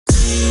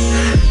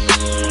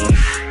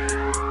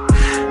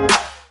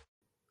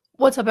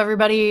What's up,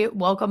 everybody?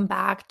 Welcome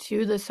back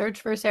to the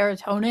Search for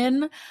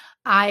Serotonin.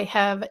 I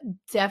have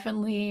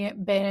definitely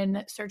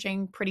been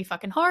searching pretty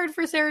fucking hard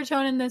for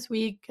serotonin this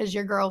week because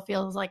your girl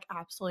feels like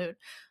absolute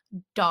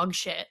dog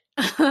shit.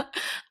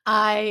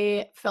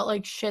 I felt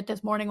like shit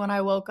this morning when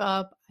I woke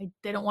up. I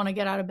didn't want to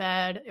get out of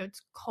bed.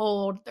 It's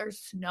cold. There's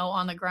snow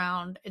on the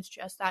ground. It's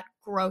just that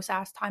gross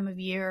ass time of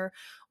year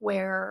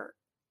where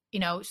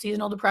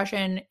seasonal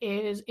depression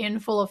is in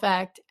full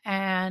effect.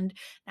 And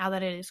now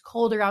that it is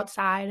colder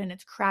outside and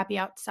it's crappy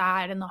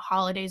outside and the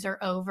holidays are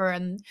over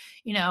and,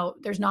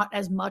 there's not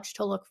as much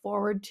to look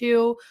forward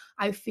to,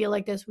 I feel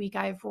like this week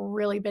I've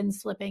really been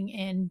slipping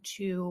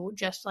into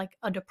just like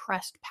a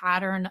depressed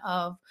pattern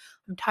of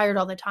I'm tired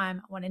all the time.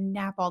 I want to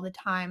nap all the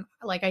time.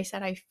 Like I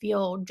said, I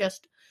feel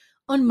just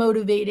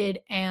unmotivated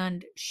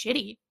and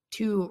shitty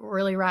to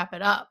really wrap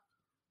it up.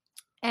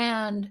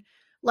 And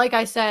like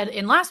I said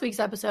in last week's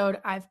episode,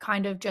 I've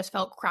kind of just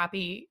felt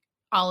crappy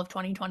all of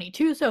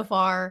 2022 so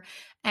far.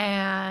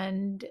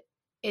 And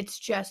it's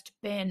just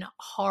been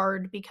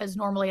hard because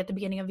normally at the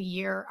beginning of the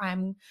year,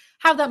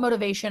 have that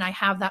motivation, I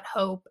have that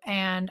hope,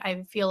 and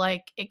I feel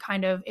like it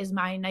kind of is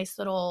my nice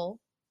little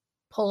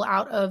pull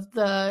out of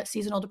the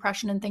seasonal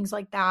depression and things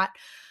like that.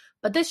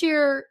 But this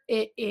year,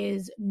 it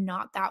is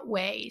not that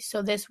way.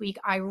 So this week,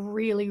 I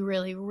really,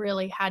 really,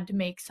 really had to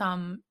make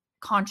some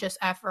conscious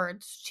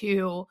efforts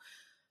to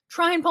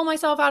try and pull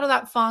myself out of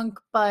that funk,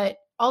 but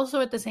also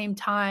at the same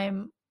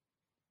time,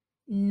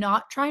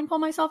 not try and pull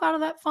myself out of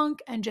that funk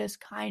and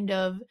just kind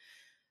of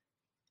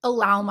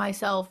allow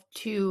myself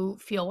to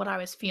feel what I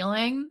was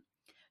feeling.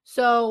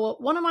 So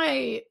one of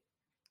my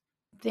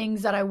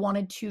things that I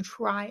wanted to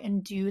try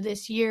and do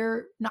this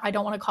year, I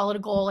don't want to call it a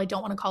goal. I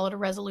don't want to call it a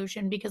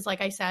resolution because,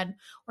 like I said,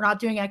 we're not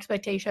doing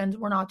expectations.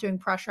 We're not doing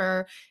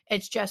pressure.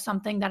 It's just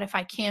something that if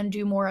I can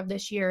do more of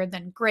this year,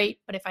 then great.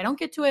 But if I don't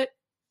get to it,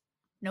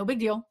 no big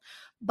deal.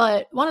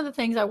 But one of the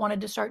things I wanted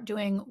to start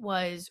doing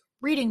was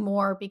reading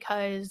more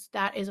because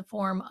that is a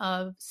form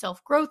of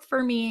self-growth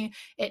for me.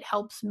 It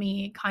helps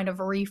me kind of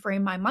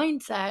reframe my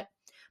mindset.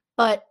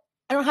 But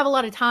I don't have a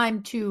lot of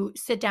time to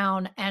sit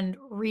down and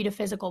read a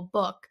physical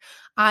book.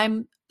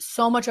 I'm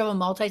so much of a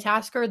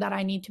multitasker that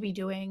I need to be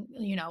doing,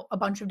 a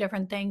bunch of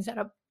different things at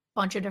a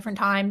bunch of different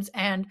times.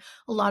 And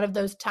a lot of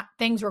those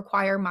things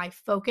require my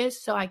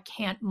focus. So I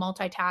can't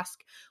multitask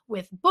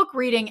with book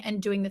reading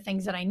and doing the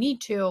things that I need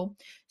to.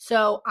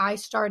 So I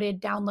started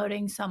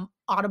downloading some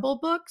Audible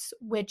books,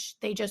 which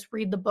they just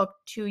read the book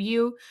to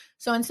you.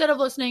 So instead of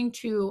listening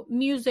to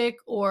music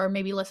or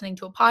maybe listening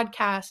to a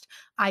podcast,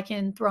 I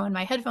can throw in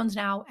my headphones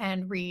now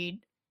and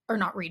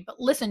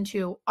listen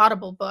to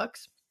Audible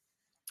books.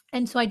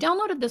 And so I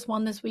downloaded this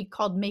one this week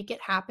called Make It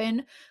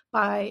Happen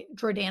by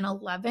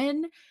Jordana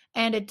Levin.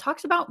 And it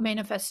talks about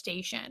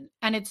manifestation.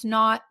 And it's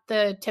not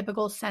the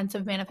typical sense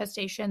of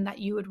manifestation that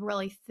you would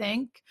really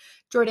think.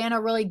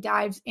 Jordana really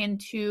dives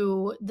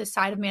into the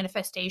side of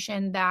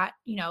manifestation that,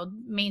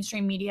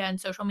 mainstream media and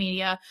social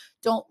media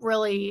don't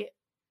really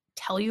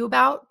tell you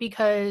about,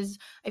 because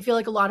I feel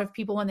like a lot of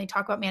people, when they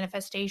talk about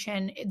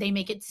manifestation, they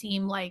make it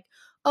seem like,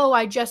 oh,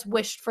 I just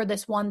wished for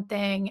this one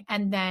thing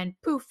and then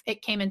poof,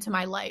 it came into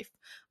my life.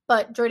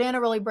 But Jordana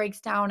really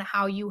breaks down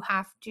how you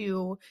have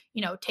to,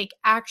 take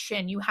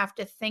action. You have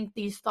to think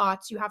these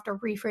thoughts. You have to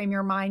reframe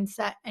your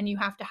mindset, and you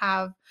have to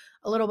have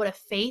a little bit of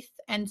faith.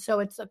 And so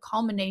it's a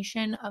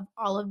culmination of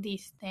all of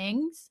these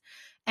things.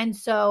 And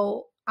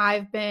so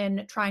I've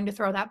been trying to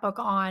throw that book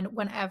on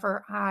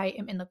whenever I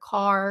am in the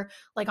car.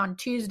 Like on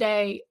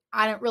Tuesday,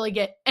 I didn't really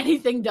get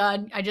anything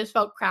done. I just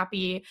felt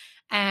crappy.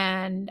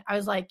 And I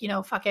was like,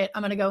 fuck it.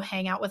 I'm going to go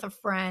hang out with a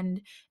friend.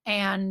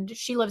 And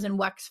she lives in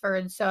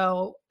Wexford.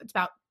 So it's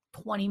about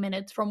 20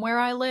 minutes from where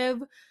I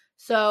live.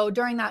 So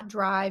during that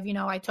drive,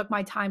 I took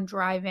my time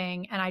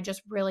driving and I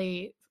just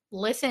really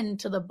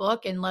listened to the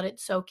book and let it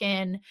soak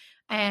in.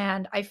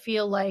 And I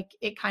feel like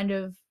it kind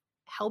of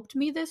helped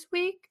me this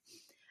week.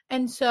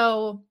 And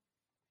so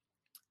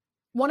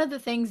one of the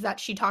things that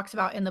she talks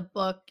about in the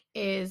book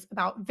is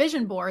about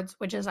vision boards,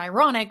 which is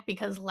ironic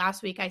because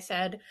last week I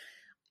said,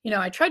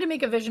 I tried to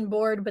make a vision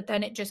board, but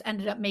then it just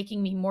ended up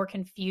making me more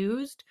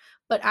confused.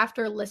 But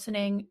after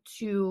listening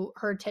to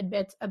her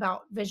tidbits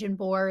about vision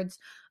boards,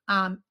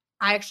 I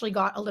actually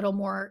got a little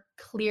more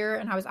clear,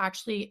 and I was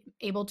actually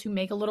able to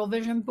make a little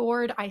vision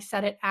board. I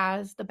set it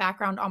as the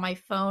background on my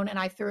phone and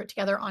I threw it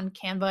together on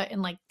Canva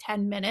in like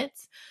 10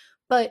 minutes.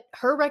 But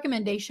her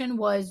recommendation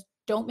was,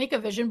 don't make a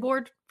vision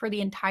board for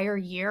the entire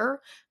year.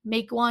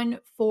 Make one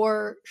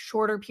for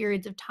shorter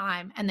periods of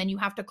time. And then you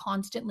have to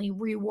constantly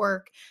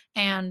rework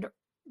and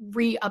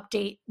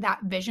re-update that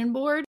vision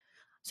board.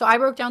 So I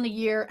broke down the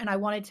year and I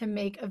wanted to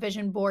make a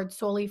vision board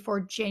solely for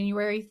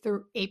January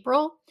through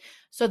April.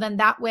 So then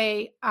that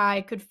way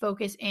I could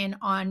focus in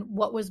on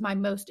what was my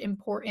most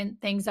important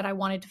things that I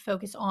wanted to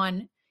focus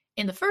on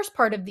in the first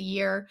part of the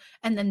year.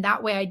 And then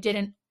that way I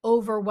didn't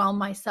overwhelm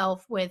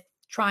myself with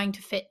trying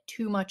to fit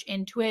too much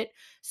into it.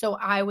 So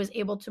I was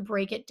able to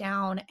break it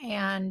down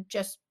and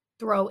just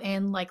throw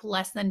in like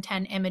less than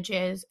 10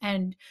 images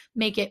and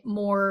make it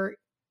more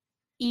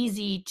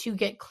easy to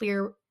get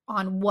clear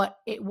on what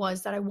it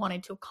was that I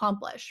wanted to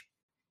accomplish.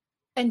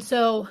 And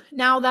so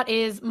now that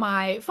is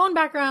my phone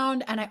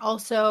background, and I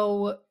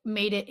also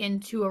made it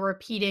into a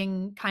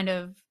repeating kind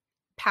of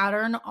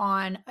pattern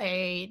on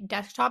a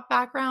desktop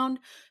background.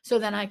 So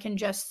then I can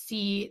just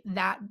see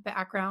that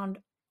background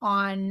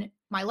on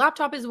my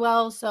laptop as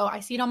well. So I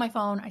see it on my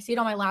phone, I see it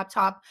on my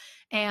laptop,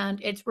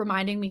 and it's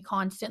reminding me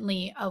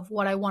constantly of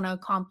what I want to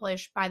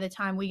accomplish by the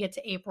time we get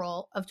to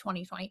April of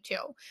 2022.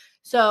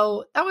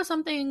 So that was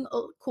something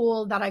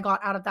cool that I got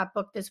out of that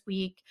book this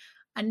week.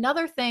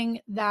 Another thing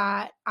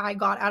that I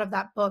got out of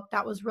that book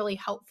that was really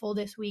helpful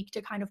this week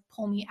to kind of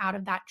pull me out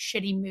of that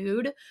shitty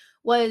mood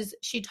was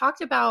she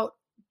talked about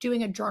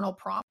doing a journal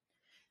prompt.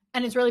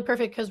 And it's really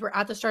perfect because we're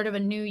at the start of a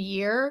new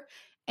year.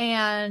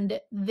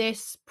 And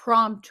this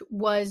prompt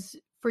was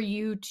for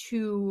you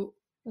to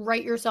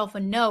write yourself a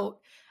note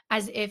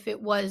as if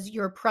it was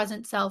your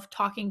present self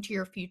talking to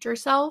your future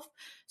self.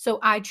 So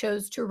I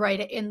chose to write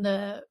it in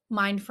the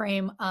mind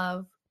frame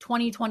of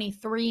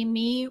 2023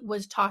 me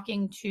was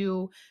talking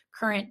to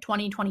current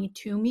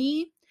 2022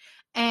 me.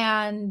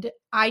 And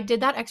I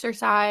did that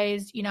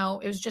exercise. You know,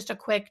 it was just a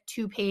quick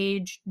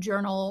 2-page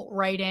journal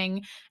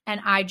writing.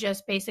 And I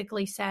just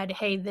basically said,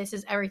 hey, this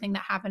is everything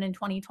that happened in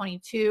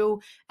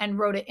 2022, and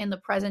wrote it in the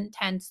present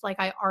tense like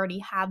I already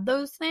had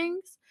those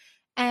things.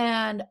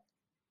 And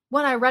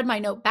when I read my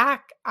note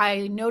back,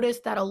 I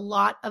noticed that a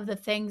lot of the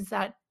things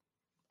that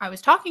I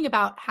was talking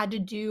about had to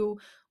do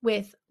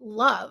with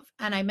love.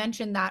 And I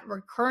mentioned that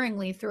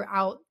recurringly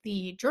throughout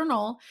the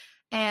journal.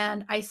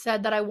 And I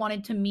said that I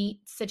wanted to meet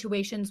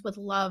situations with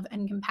love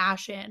and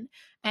compassion.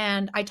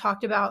 And I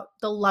talked about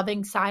the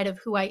loving side of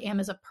who I am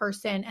as a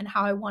person and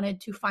how I wanted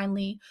to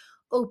finally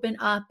open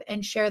up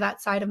and share that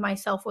side of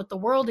myself with the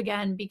world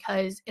again,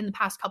 because in the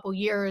past couple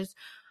years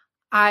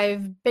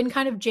I've been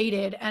kind of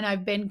jaded and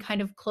I've been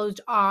kind of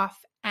closed off,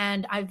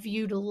 and I've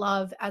viewed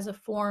love as a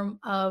form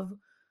of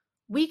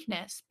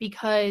weakness,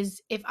 because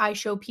if I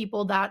show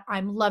people that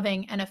I'm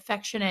loving and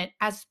affectionate,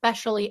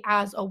 especially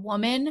as a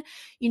woman,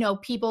 you know,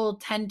 people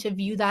tend to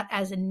view that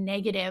as a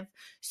negative.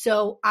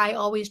 So I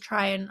always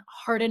try and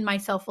harden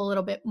myself a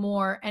little bit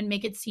more and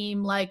make it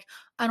seem like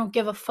I don't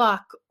give a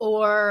fuck,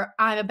 or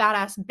I'm a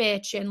badass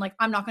bitch and like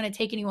I'm not going to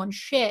take anyone's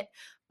shit.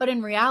 But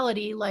in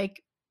reality,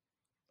 like,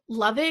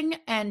 loving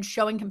and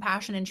showing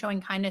compassion and showing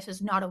kindness is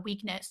not a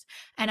weakness.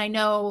 And I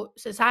know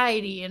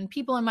society and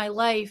people in my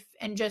life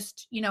and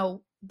just, you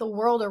know, the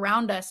world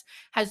around us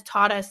has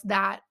taught us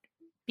that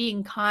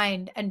being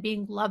kind and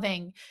being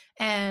loving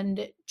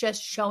and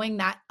just showing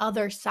that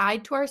other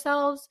side to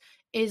ourselves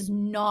is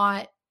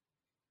not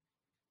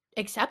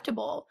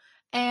acceptable.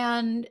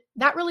 And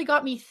that really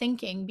got me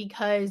thinking,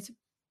 because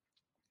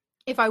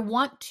if I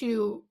want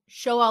to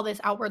show all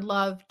this outward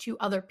love to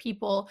other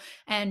people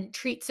and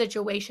treat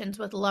situations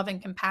with love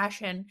and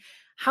compassion,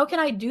 how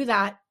can I do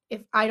that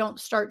if I don't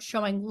start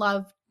showing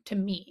love to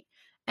me?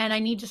 And I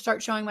need to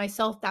start showing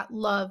myself that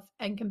love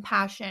and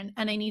compassion.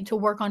 And I need to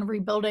work on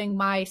rebuilding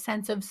my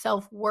sense of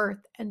self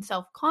worth and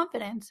self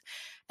confidence.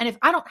 And if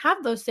I don't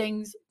have those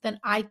things, then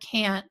I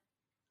can't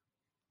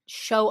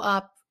show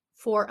up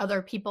for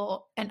other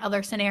people and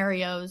other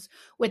scenarios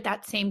with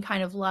that same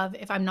kind of love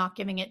if I'm not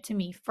giving it to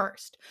me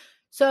first.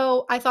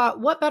 So I thought,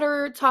 what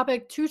better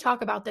topic to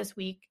talk about this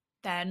week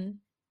than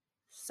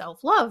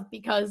self love?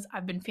 Because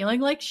I've been feeling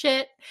like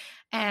shit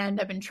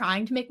and I've been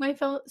trying to make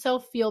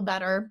myself feel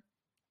better.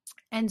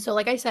 And so,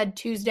 like I said,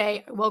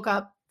 Tuesday, I woke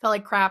up, felt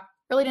like crap,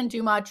 really didn't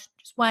do much,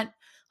 just went,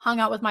 hung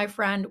out with my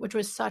friend, which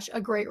was such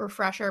a great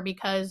refresher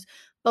because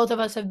both of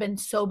us have been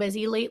so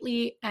busy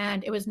lately.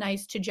 And it was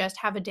nice to just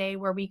have a day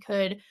where we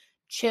could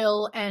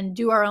chill and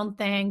do our own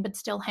thing, but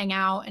still hang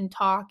out and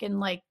talk and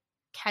like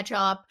catch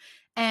up.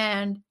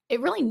 And I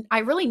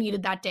really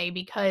needed that day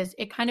because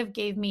it kind of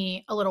gave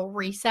me a little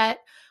reset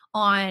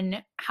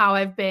on how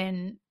I've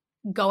been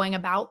going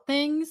about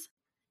things.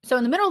 So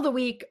in the middle of the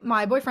week,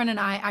 my boyfriend and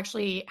I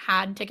actually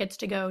had tickets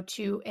to go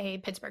to a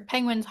Pittsburgh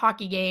Penguins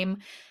hockey game.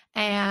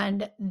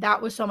 And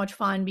that was so much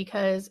fun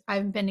because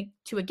I've been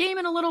to a game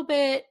in a little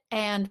bit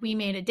and we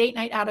made a date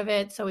night out of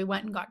it. So we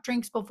went and got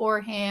drinks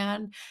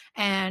beforehand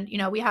and, you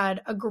know, we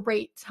had a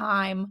great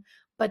time.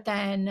 But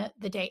then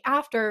the day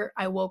after,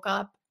 I woke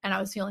up and I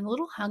was feeling a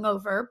little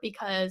hungover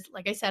because,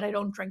 like I said, I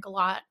don't drink a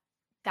lot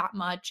that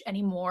much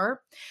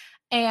anymore,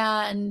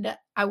 and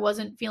I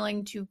wasn't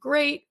feeling too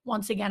great.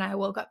 Once again, I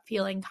woke up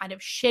feeling kind of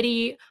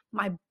shitty.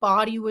 My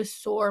body was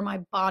sore, my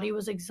body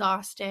was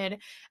exhausted,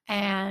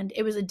 and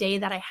it was a day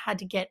that I had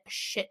to get a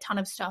shit ton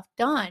of stuff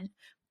done.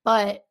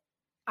 But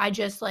I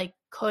just like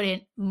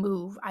couldn't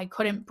move. I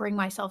couldn't bring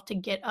myself to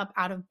get up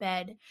out of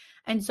bed.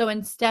 And so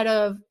instead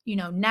of, you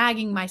know,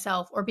 nagging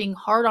myself or being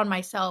hard on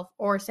myself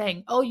or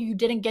saying, "Oh, you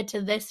didn't get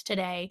to this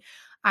today,"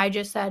 I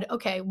just said,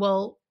 "Okay,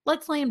 well,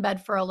 let's lay in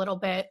bed for a little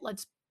bit.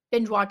 Let's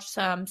binge watch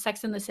some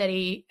Sex in the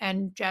City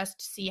and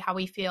just see how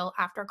we feel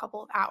after a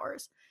couple of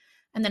hours."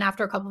 And then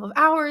after a couple of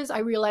hours, I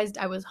realized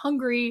I was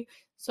hungry.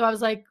 So I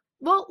was like,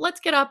 well, let's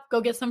get up, go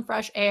get some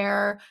fresh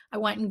air. I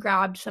went and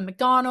grabbed some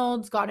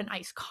McDonald's, got an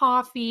iced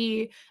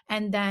coffee,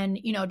 and then,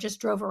 you know, just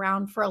drove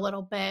around for a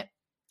little bit.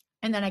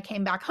 And then I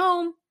came back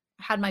home,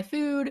 had my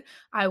food,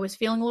 I was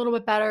feeling a little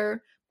bit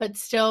better, but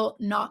still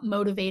not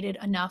motivated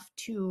enough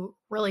to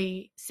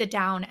really sit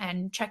down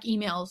and check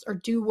emails or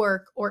do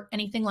work or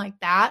anything like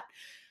that.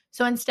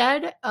 So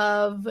instead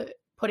of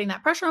putting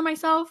that pressure on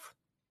myself,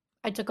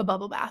 I took a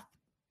bubble bath.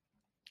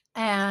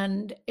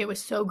 And it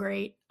was so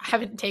great. I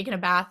haven't taken a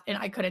bath and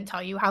I couldn't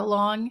tell you how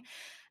long.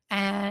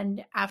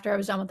 And after I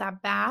was done with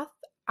that bath,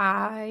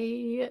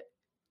 I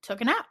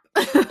took a nap.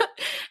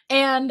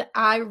 And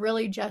I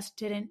really just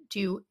didn't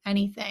do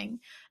anything.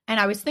 And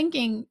I was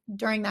thinking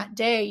during that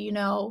day,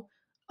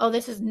 oh,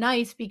 this is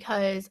nice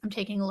because I'm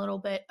taking a little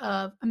bit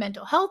of a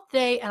mental health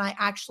day. And I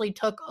actually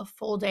took a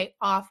full day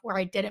off where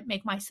I didn't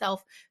make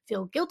myself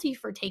feel guilty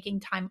for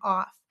taking time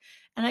off.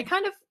 And I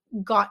kind of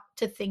got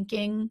to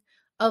thinking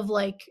of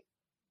like,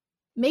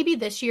 maybe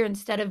this year,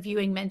 instead of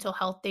viewing mental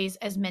health days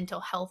as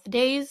mental health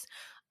days,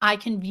 I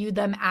can view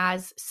them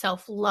as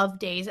self-love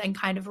days and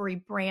kind of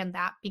rebrand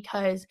that,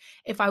 because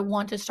if I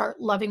want to start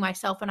loving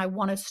myself and I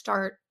want to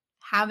start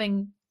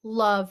having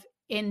love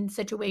in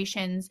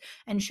situations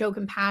and show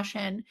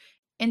compassion,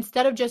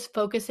 instead of just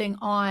focusing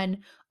on,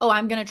 oh,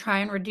 I'm going to try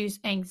and reduce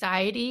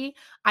anxiety,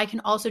 I can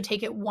also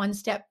take it one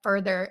step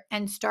further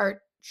and start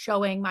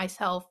showing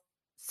myself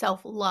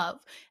self-love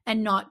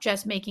and not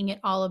just making it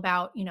all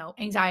about,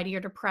 anxiety or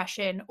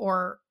depression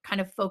or kind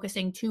of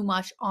focusing too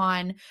much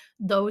on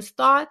those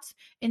thoughts.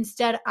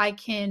 Instead, I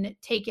can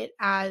take it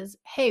as,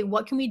 hey,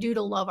 what can we do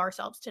to love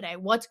ourselves today?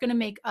 What's going to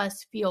make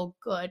us feel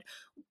good?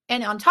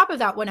 And on top of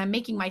that, when I'm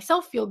making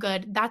myself feel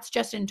good, that's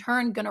just in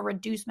turn going to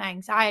reduce my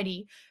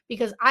anxiety,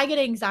 because I get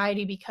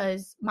anxiety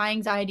because my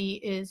anxiety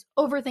is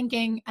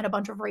overthinking and a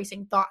bunch of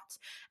racing thoughts.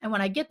 And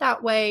when I get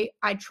that way,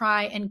 I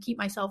try and keep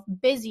myself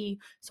busy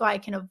so I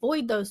can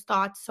avoid those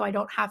thoughts, so I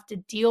don't have to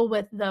deal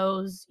with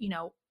those,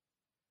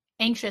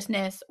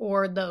 anxiousness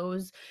or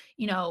those,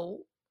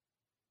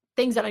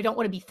 things that I don't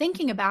want to be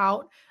thinking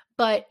about.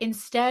 But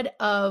instead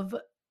of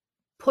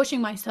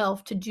pushing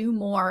myself to do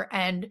more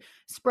and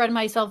spread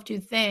myself too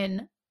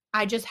thin,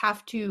 I just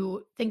have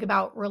to think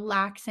about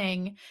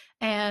relaxing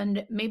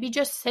and maybe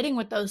just sitting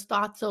with those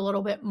thoughts a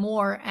little bit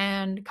more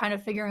and kind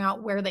of figuring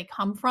out where they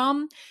come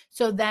from.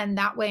 So then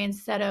that way,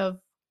 instead of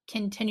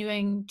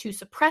continuing to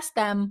suppress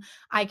them,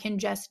 I can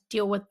just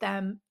deal with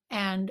them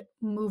and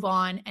move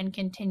on and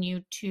continue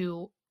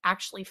to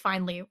actually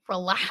finally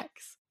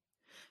relax.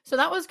 So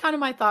that was kind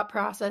of my thought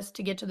process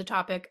to get to the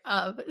topic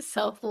of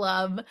self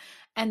love.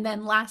 And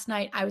then last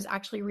night, I was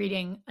actually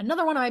reading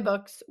another one of my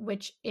books,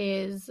 which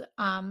is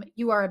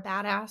You Are a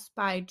Badass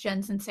by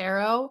Jen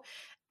Sincero.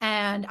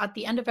 And at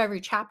the end of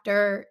every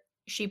chapter,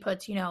 she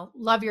puts,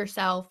 love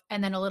yourself,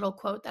 and then a little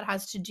quote that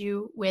has to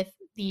do with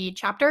the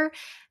chapter.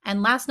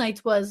 And last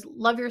night's was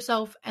love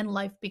yourself and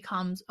life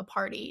becomes a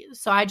party.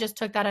 So I just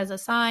took that as a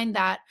sign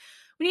that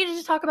we needed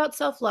to talk about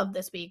self-love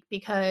this week,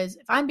 because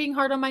if I'm being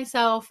hard on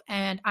myself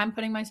and I'm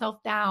putting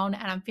myself down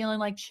and I'm feeling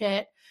like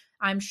shit,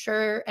 I'm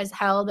sure as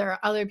hell there are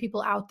other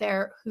people out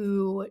there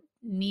who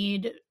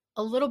need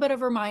a little bit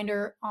of a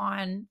reminder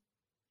on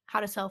how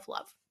to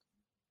self-love.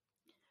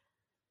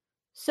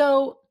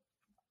 So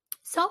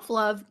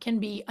self-love can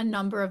be a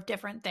number of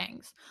different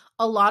things.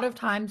 A lot of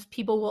times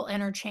people will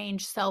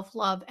interchange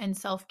self-love and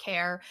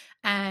self-care,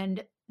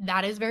 and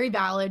that is very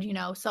valid.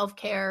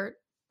 Self-care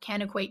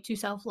can equate to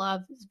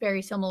self-love. It's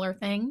very similar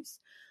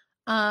things.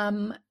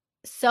 Um,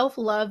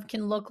 Self-love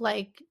can look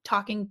like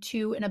talking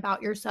to and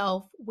about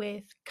yourself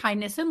with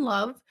kindness and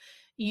love.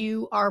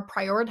 You are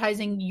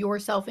prioritizing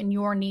yourself and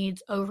your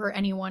needs over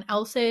anyone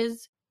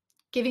else's,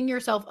 giving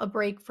yourself a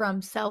break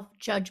from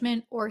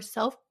self-judgment or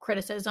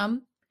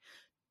self-criticism.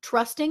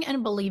 Trusting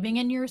and believing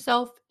in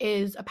yourself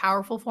is a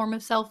powerful form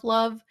of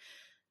self-love.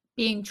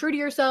 Being true to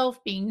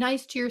yourself, being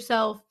nice to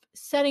yourself,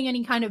 setting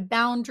any kind of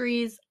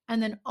boundaries,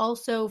 and then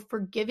also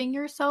forgiving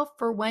yourself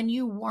for when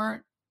you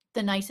weren't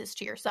the nicest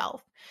to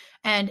yourself,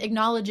 and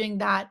acknowledging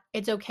that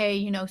it's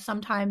okay.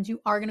 Sometimes you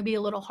are going to be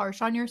a little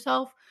harsh on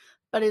yourself,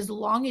 but as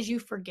long as you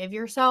forgive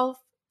yourself,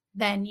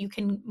 then you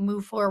can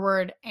move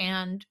forward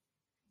and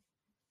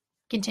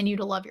continue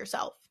to love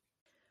yourself.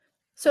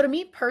 So to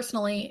me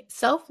personally,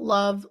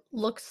 self-love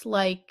looks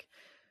like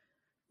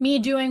me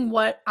doing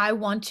what I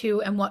want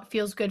to and what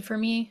feels good for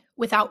me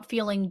without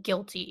feeling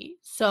guilty.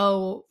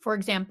 So, for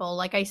example,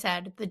 like I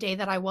said, the day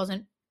that I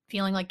wasn't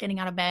feeling like getting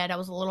out of bed, I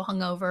was a little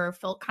hungover,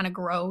 felt kind of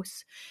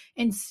gross.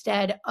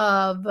 Instead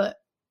of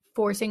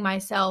forcing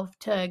myself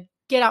to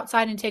get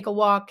outside and take a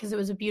walk because it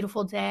was a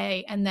beautiful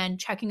day, and then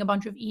checking a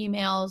bunch of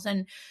emails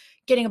and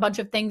getting a bunch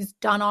of things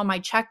done on my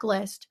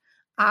checklist,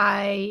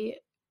 I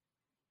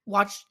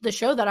watched the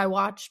show that I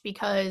watched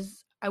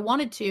because I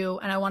wanted to,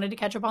 and I wanted to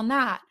catch up on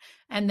that.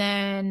 And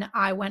then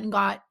I went and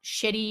got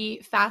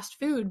shitty fast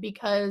food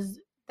because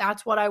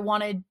that's what I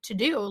wanted to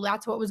do.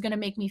 That's what was going to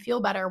make me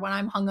feel better when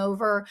I'm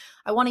hungover.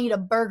 I want to eat a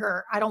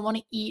burger. I don't want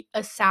to eat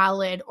a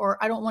salad, or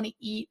I don't want to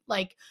eat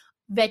like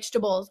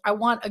vegetables. I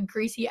want a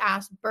greasy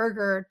ass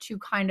burger to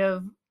kind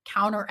of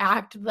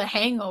counteract the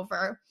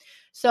hangover.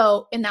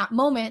 So in that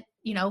moment,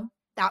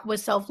 that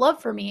was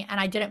self-love for me, and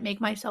I didn't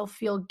make myself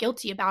feel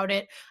guilty about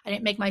it. I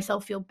didn't make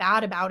myself feel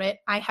bad about it.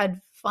 I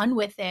had fun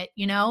with it,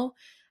 you know?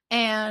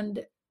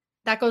 And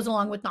that goes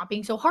along with not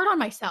being so hard on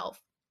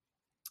myself.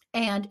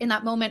 And in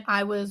that moment,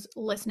 I was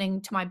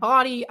listening to my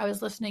body, I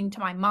was listening to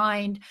my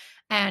mind.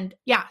 And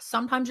yeah,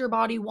 sometimes your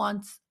body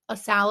wants a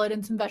salad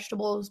and some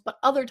vegetables, but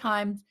other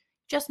times you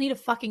just need a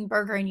fucking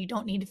burger and you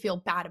don't need to feel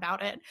bad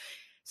about it.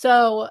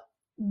 So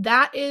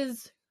that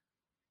is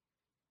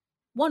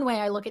one way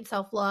I look at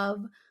self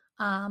love.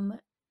 Um,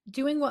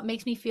 Doing what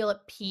makes me feel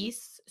at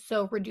peace.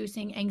 So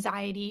reducing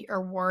anxiety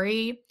or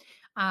worry.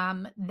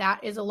 That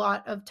is a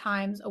lot of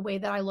times a way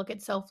that I look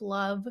at self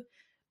love.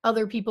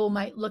 Other people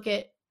might look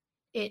at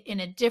it in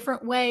a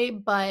different way,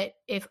 but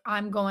if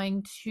I'm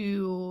going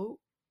to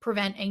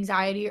prevent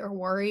anxiety or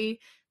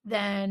worry,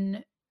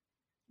 then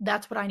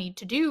that's what I need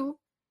to do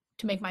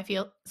to make my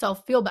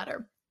self feel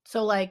better.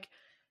 So like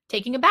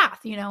taking a bath,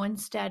 you know,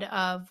 instead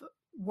of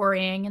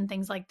worrying and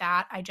things like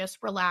that, I just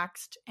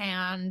relaxed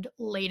and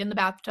laid in the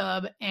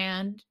bathtub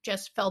and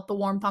just felt the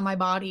warmth on my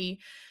body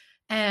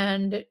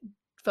and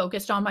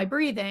focused on my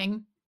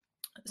breathing.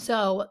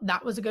 So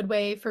that was a good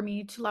way for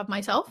me to love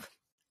myself.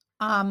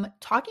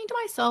 Talking to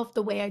myself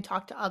the way I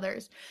talk to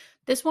others.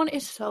 This one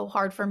is so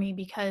hard for me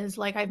because,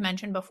 like I've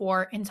mentioned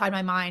before, inside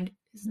my mind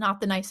is not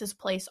the nicest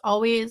place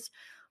always.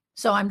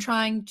 So I'm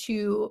trying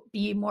to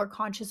be more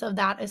conscious of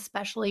that,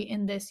 especially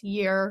in this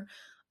year.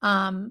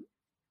 Um,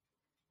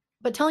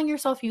 but telling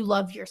yourself you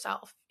love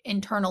yourself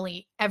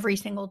internally every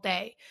single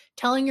day,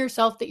 telling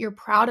yourself that you're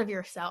proud of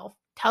yourself,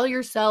 tell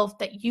yourself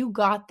that you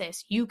got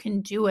this, you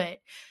can do it.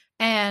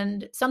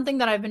 And something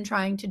that I've been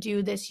trying to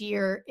do this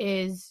year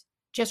is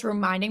just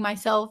reminding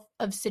myself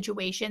of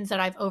situations that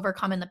I've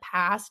overcome in the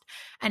past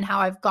and how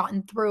I've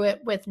gotten through it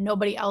with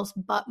nobody else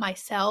but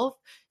myself.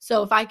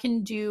 So if I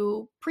can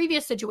do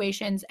previous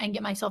situations and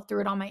get myself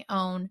through it on my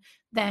own,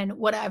 then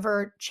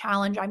whatever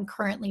challenge I'm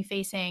currently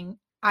facing,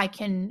 I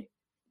can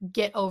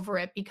get over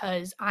it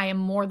because I am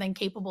more than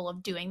capable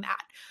of doing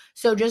that.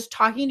 So just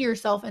talking to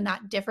yourself in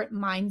that different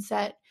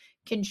mindset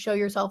can show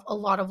yourself a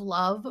lot of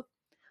love.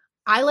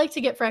 I like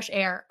to get fresh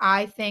air.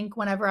 I think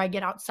whenever I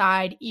get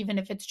outside, even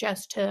if it's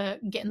just to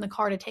get in the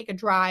car to take a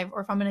drive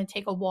or if I'm going to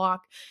take a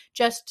walk,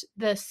 just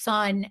the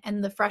sun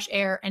and the fresh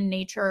air and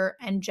nature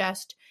and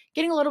just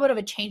getting a little bit of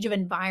a change of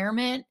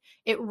environment,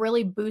 it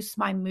really boosts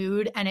my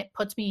mood and it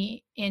puts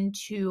me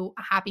into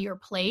a happier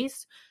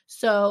place.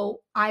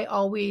 So I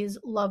always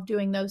love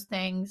doing those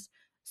things.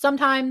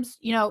 Sometimes,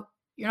 you know,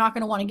 you're not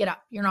going to want to get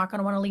up. You're not going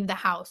to want to leave the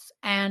house,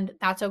 and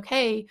that's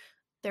okay.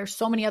 There's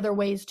so many other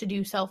ways to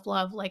do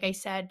self-love. Like I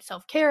said,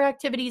 self-care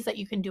activities that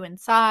you can do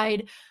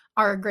inside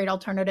are a great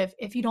alternative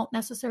if you don't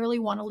necessarily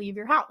want to leave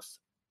your house.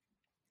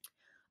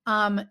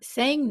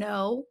 Saying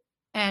no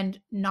and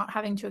not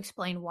having to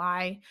explain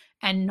why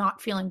and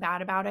not feeling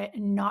bad about it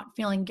and not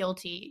feeling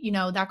guilty, you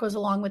know, that goes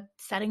along with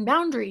setting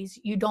boundaries.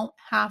 You don't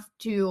have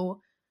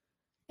to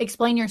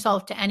explain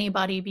yourself to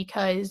anybody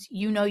because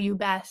you know you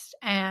best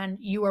and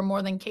you are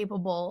more than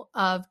capable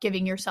of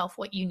giving yourself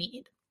what you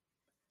need.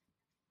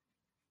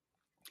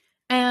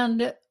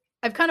 And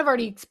I've kind of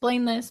already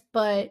explained this,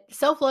 but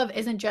self love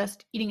isn't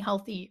just eating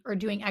healthy or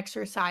doing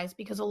exercise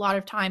because a lot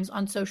of times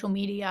on social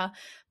media,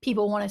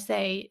 people want to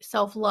say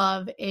self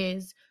love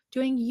is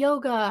doing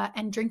yoga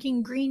and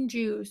drinking green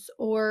juice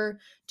or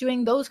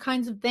doing those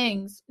kinds of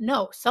things.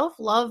 No, self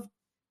love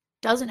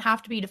doesn't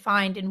have to be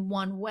defined in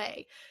one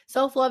way.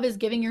 Self love is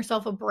giving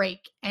yourself a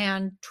break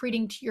and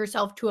treating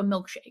yourself to a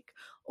milkshake.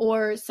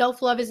 Or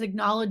self love is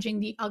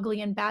acknowledging the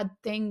ugly and bad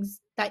things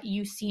that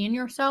you see in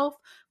yourself,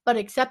 but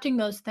accepting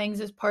those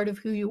things as part of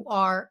who you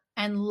are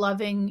and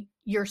loving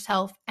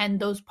yourself and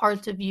those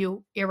parts of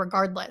you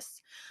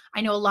irregardless.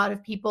 I know a lot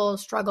of people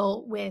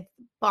struggle with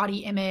body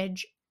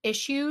image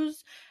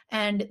issues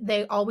and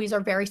they always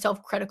are very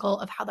self critical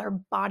of how their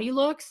body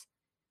looks.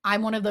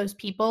 I'm one of those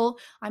people.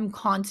 I'm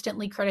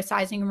constantly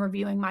criticizing and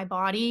reviewing my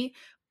body,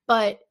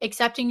 but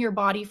accepting your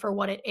body for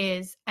what it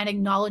is and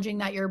acknowledging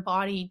that your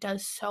body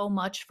does so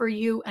much for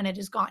you and it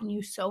has gotten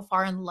you so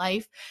far in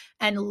life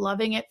and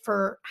loving it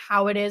for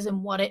how it is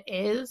and what it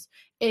is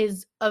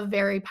a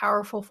very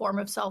powerful form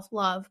of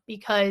self-love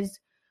because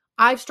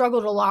I've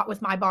struggled a lot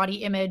with my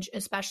body image,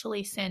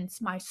 especially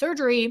since my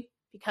surgery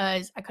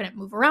because I couldn't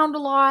move around a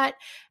lot.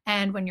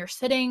 And when you're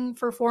sitting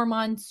for 4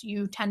 months,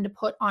 you tend to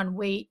put on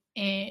weight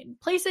in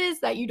places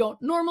that you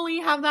don't normally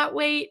have that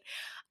weight.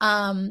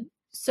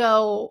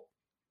 So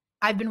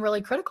I've been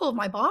really critical of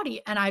my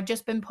body and I've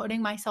just been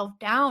putting myself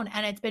down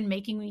and it's been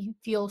making me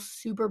feel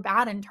super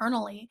bad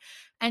internally.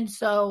 And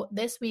so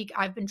this week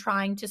I've been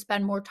trying to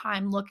spend more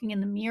time looking in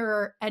the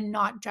mirror and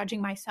not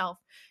judging myself,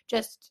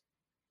 just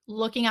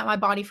looking at my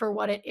body for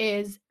what it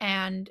is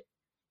and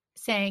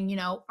saying, you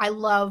know, I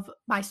love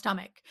my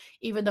stomach.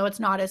 Even though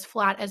it's not as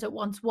flat as it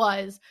once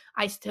was,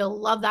 I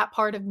still love that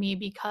part of me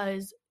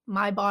because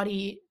my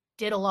body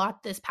did a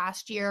lot this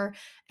past year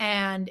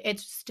and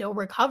it's still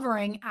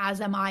recovering,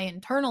 as am I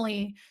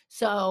internally.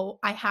 So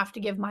I have to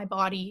give my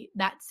body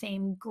that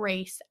same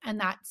grace and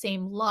that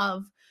same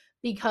love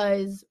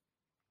because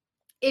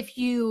if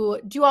you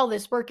do all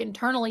this work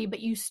internally,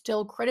 but you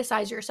still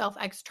criticize yourself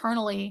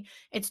externally,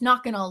 it's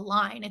not going to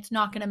align. It's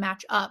not going to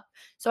match up.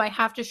 So I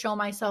have to show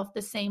myself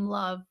the same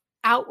love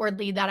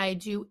outwardly that I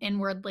do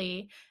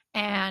inwardly.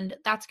 And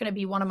that's going to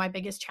be one of my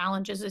biggest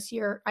challenges this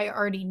year. I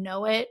already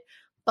know it,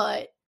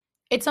 but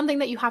it's something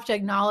that you have to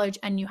acknowledge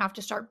and you have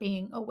to start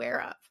being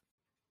aware of.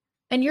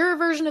 And your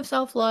version of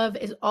self love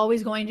is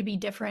always going to be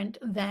different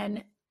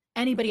than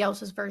anybody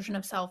else's version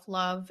of self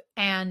love.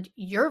 And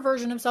your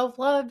version of self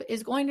love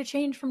is going to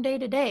change from day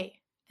to day.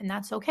 And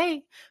that's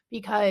okay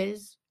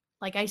because,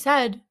 like I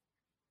said,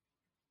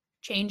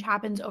 change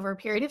happens over a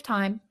period of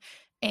time.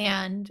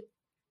 And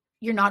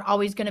you're not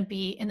always going to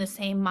be in the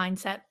same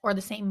mindset or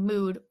the same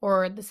mood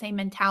or the same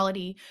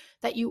mentality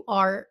that you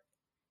are.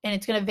 And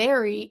it's going to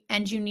vary.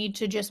 And you need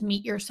to just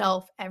meet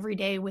yourself every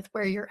day with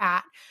where you're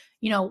at.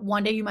 You know,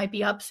 one day you might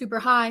be up super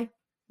high,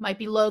 might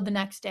be low the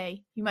next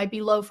day. You might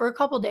be low for a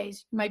couple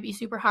days. You might be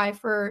super high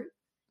for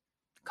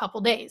a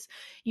couple days.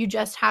 You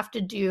just have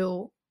to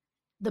do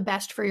the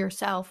best for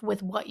yourself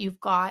with what you've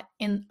got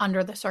in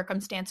under the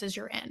circumstances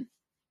you're in.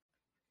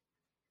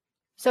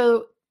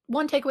 So,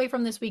 one takeaway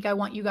from this week I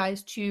want you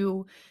guys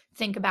to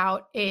think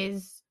about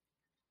is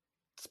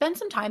spend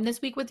some time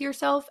this week with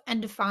yourself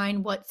and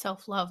define what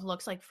self-love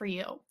looks like for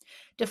you.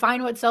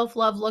 Define what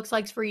self-love looks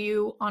like for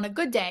you on a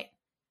good day.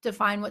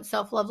 Define what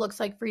self-love looks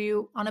like for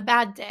you on a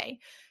bad day.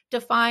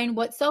 Define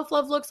what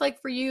self-love looks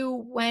like for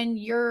you when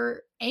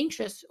you're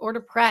anxious or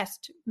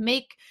depressed.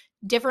 Make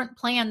different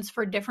plans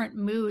for different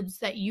moods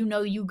that you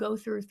know you go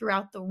through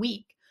throughout the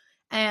week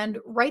and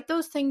write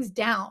those things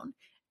down.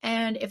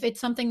 And if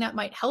it's something that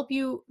might help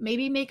you,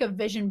 maybe make a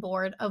vision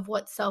board of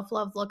what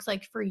self-love looks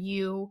like for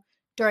you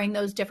during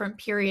those different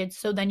periods.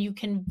 So then you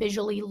can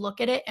visually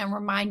look at it and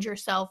remind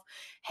yourself,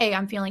 hey,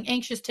 I'm feeling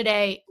anxious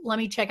today. Let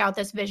me check out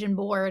this vision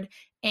board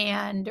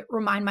and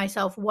remind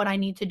myself what I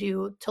need to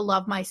do to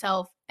love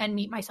myself and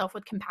meet myself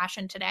with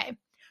compassion today.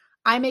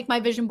 I make my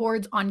vision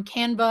boards on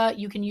Canva.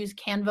 You can use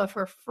Canva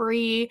for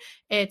free.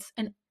 It's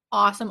an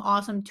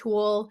awesome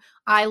tool.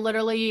 I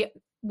literally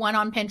went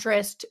on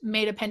Pinterest,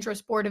 made a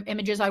Pinterest board of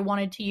images I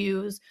wanted to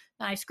use.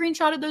 Then I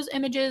screenshotted those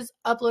images,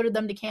 uploaded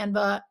them to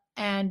Canva,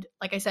 and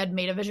like I said,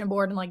 made a vision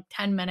board in like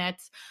 10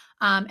 minutes.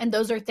 And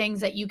those are things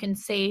that you can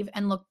save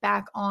and look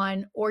back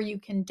on, or you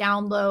can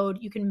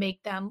download. You can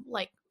make them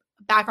like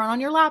background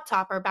on your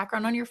laptop or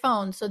background on your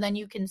phone. So then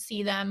you can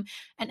see them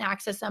and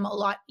access them a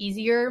lot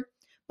easier.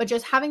 But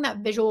just having that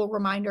visual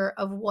reminder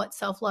of what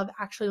self-love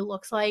actually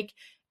looks like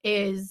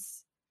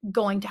is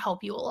going to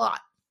help you a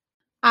lot.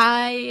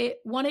 I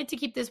wanted to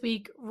keep this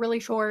week really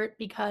short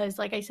because,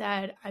 like I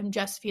said, I'm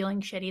just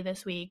feeling shitty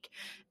this week.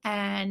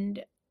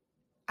 And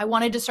I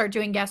wanted to start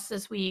doing guests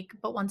this week,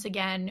 but once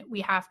again,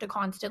 we have to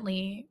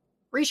constantly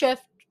reshift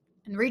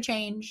and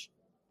rechange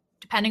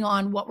depending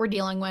on what we're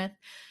dealing with.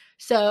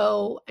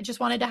 So I just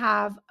wanted to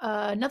have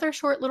another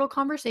short little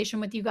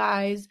conversation with you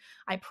guys.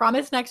 I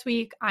promise next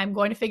week I'm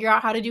going to figure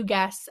out how to do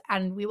guests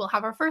and we will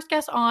have our first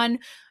guest on,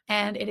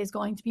 and it is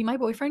going to be my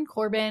boyfriend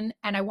Corbin.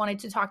 And I wanted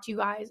to talk to you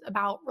guys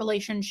about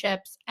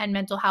relationships and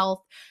mental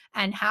health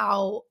and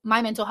how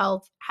my mental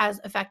health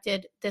has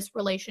affected this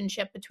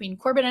relationship between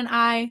Corbin and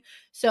I.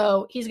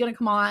 So he's going to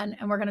come on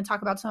and we're going to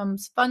talk about some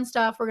fun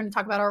stuff. We're going to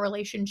talk about our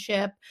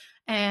relationship,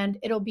 and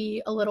it'll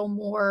be a little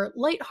more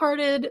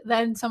lighthearted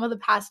than some of the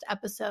past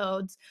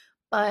episodes.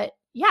 But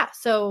yeah,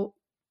 so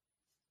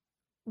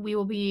we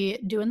will be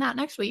doing that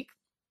next week.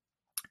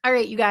 All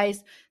right, you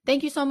guys,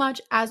 thank you so much,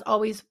 as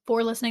always,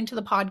 for listening to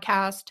the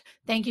podcast.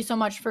 Thank you so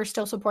much for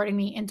still supporting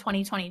me in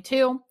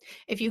 2022.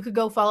 If you could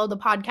go follow the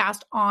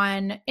podcast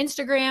on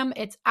Instagram,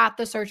 it's at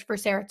The Search for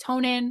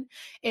Serotonin.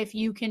 If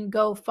you can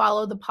go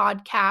follow the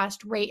podcast,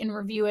 rate and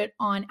review it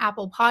on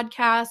Apple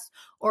Podcasts,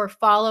 or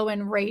follow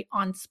and rate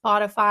on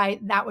Spotify,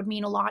 that would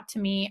mean a lot to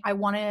me. I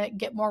want to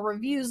get more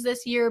reviews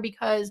this year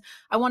because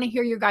I want to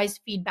hear your guys'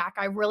 feedback.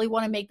 I really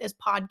want to make this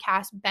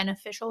podcast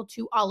beneficial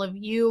to all of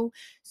you.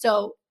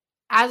 So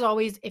as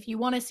always, if you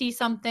want to see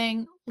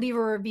something, leave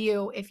a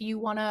review. If you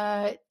want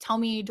to tell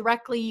me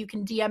directly, you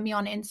can DM me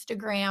on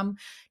Instagram.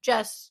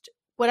 Just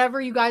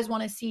whatever you guys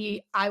want to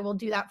see, I will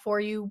do that for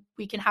you.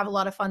 We can have a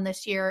lot of fun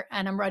this year,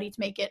 and I'm ready to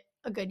make it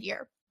a good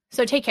year.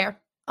 So take care.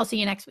 I'll see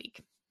you next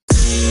week.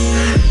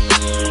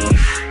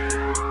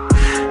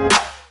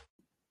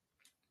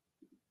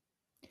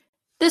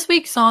 This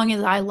week's song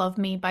is I Love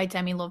Me by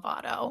Demi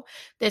Lovato.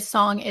 This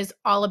song is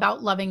all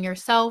about loving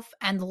yourself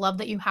and the love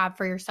that you have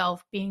for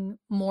yourself being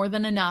more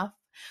than enough.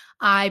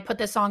 I put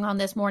this song on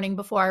this morning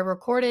before I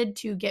recorded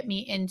to get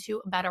me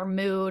into a better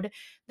mood.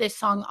 This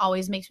song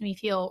always makes me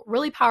feel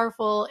really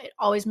powerful. It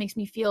always makes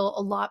me feel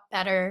a lot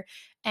better,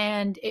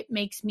 and it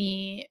makes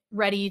me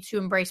ready to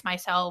embrace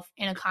myself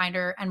in a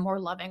kinder and more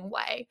loving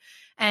way.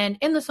 And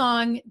in the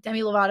song, Demi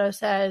Lovato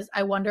says,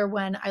 I wonder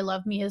when I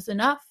love me is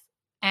enough.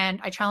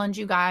 And I challenge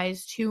you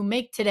guys to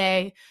make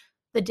today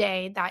the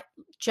day that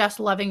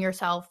just loving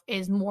yourself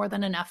is more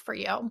than enough for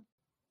you.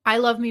 I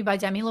Love Me by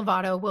Demi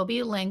Lovato will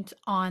be linked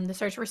on the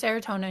Search for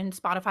Serotonin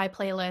Spotify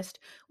playlist,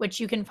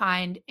 which you can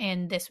find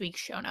in this week's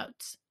show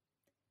notes.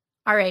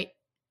 All right.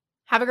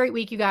 Have a great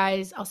week, you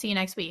guys. I'll see you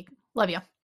next week. Love you.